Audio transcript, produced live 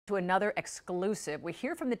To another exclusive, we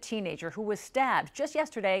hear from the teenager who was stabbed just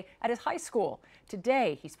yesterday at his high school.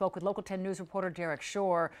 Today, he spoke with Local 10 News reporter Derek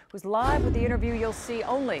Shore, who's live with the interview you'll see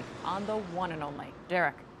only on the one and only.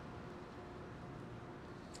 Derek.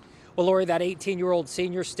 Well, Lori, that 18-year-old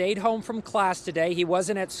senior stayed home from class today. He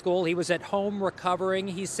wasn't at school. He was at home recovering.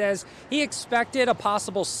 He says he expected a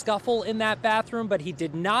possible scuffle in that bathroom, but he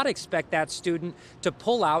did not expect that student to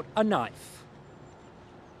pull out a knife.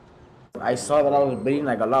 I saw that I was bleeding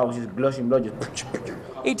like a lot. I was just gushing blood.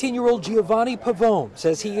 18-year-old Giovanni Pavone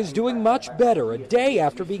says he is doing much better a day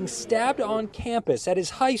after being stabbed on campus at his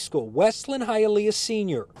high school, Westland, Hialeah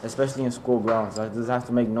Senior. Especially in school grounds. That just has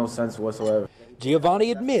to make no sense whatsoever.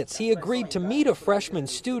 Giovanni admits he agreed to meet a freshman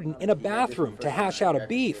student in a bathroom to hash out a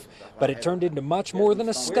beef, but it turned into much more than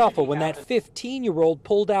a scuffle when that 15-year-old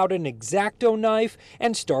pulled out an X-Acto knife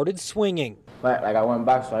and started swinging. Like I went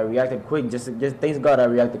back, so I reacted quick. Just thank God I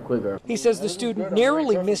reacted quicker. He says the student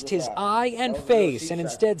narrowly missed his eye and face and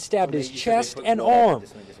instead stabbed his chest and arm.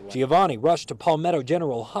 Giovanni rushed to Palmetto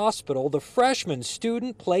General Hospital, the freshman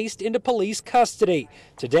student placed into police custody.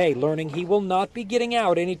 Today, learning he will not be getting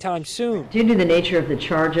out anytime soon. Due to the nature of the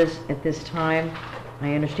charges at this time,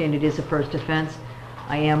 I understand it is a first offense.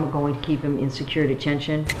 I am going to keep him in secure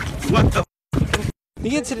detention. What the?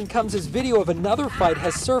 The incident comes as video of another fight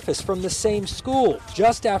has surfaced from the same school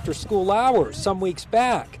just after school hours some weeks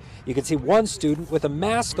back. You can see one student with a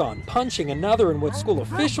mask on punching another in what school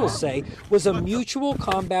officials say was a mutual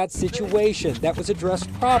combat situation that was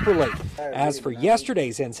addressed properly. As for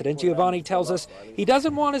yesterday's incident, Giovanni tells us he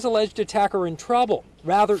doesn't want his alleged attacker in trouble,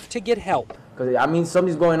 rather to get help. Because, I mean,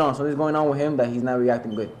 something's going on with him that he's not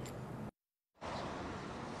reacting good.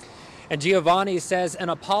 And Giovanni says an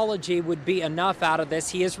apology would be enough out of this.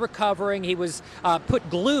 He is recovering. He was put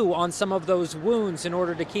glue on some of those wounds in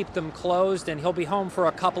order to keep them closed, and he'll be home for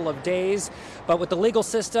a couple of days. But with the legal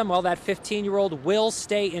system, well, that 15-year-old will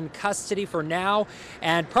stay in custody for now,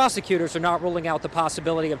 and prosecutors are not ruling out the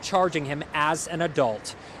possibility of charging him as an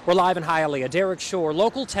adult. We're live in Hialeah. Derek Shore,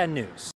 Local 10 News.